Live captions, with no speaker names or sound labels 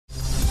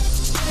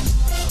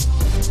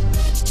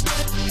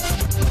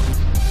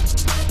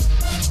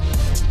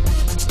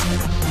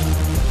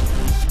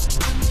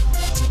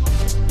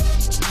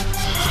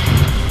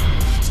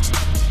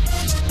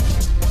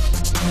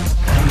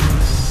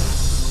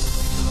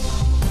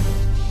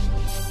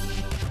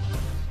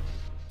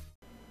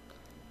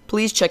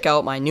please check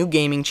out my new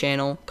gaming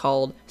channel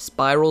called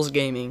Spirals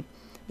Gaming.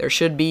 There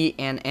should be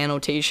an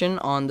annotation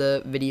on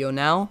the video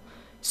now,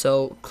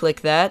 so click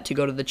that to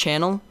go to the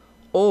channel,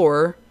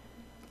 or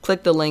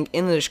click the link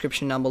in the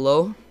description down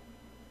below.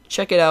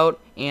 Check it out,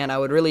 and I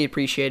would really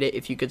appreciate it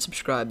if you could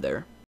subscribe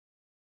there.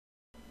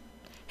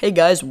 Hey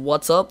guys,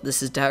 what's up?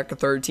 This is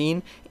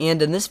Hacker13,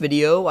 and in this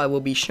video I will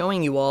be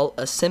showing you all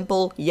a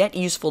simple yet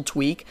useful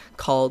tweak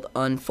called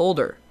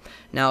UnFolder.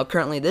 Now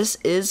currently this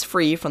is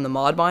free from the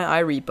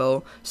ModMyi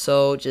repo,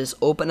 so just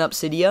open up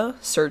Cydia,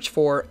 search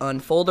for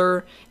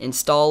UnFolder,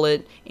 install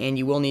it, and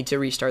you will need to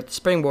restart the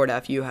Springboard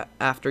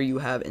after you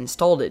have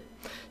installed it.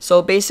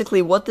 So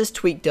basically what this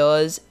tweak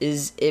does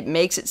is it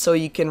makes it so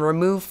you can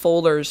remove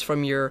folders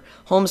from your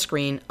home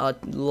screen a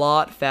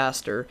lot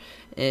faster.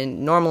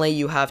 And normally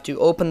you have to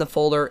open the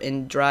folder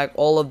and drag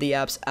all of the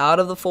apps out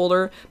of the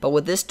folder, but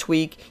with this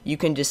tweak you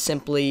can just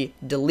simply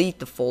delete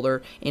the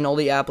folder and all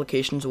the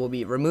applications will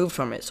be removed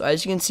from it. So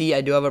as you can see, I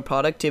do have a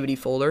productivity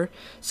folder,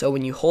 so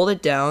when you hold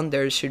it down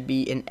there should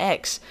be an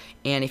X,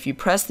 and if you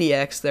press the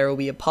X there will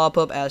be a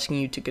pop-up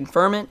asking you to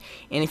confirm it,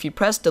 and if you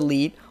press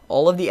delete,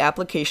 all of the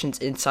applications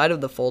inside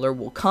of the folder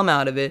will come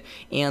out of it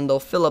and they'll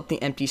fill up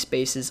the empty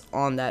spaces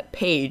on that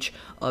page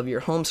of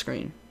your home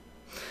screen.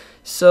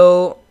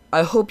 So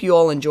I hope you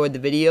all enjoyed the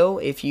video.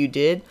 If you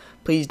did,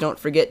 please don't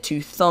forget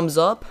to thumbs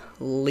up,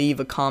 leave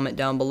a comment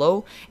down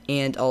below,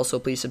 and also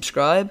please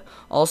subscribe.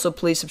 Also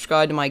please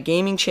subscribe to my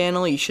gaming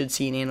channel. You should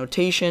see an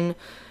annotation.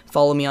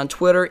 Follow me on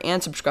Twitter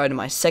and subscribe to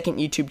my second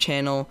YouTube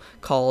channel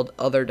called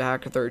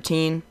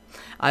Hacker13.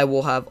 I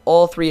will have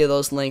all three of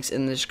those links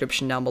in the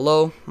description down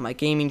below, my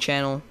gaming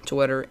channel,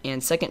 Twitter,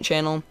 and second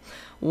channel.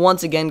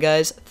 Once again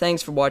guys,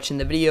 thanks for watching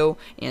the video,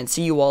 and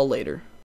see you all later.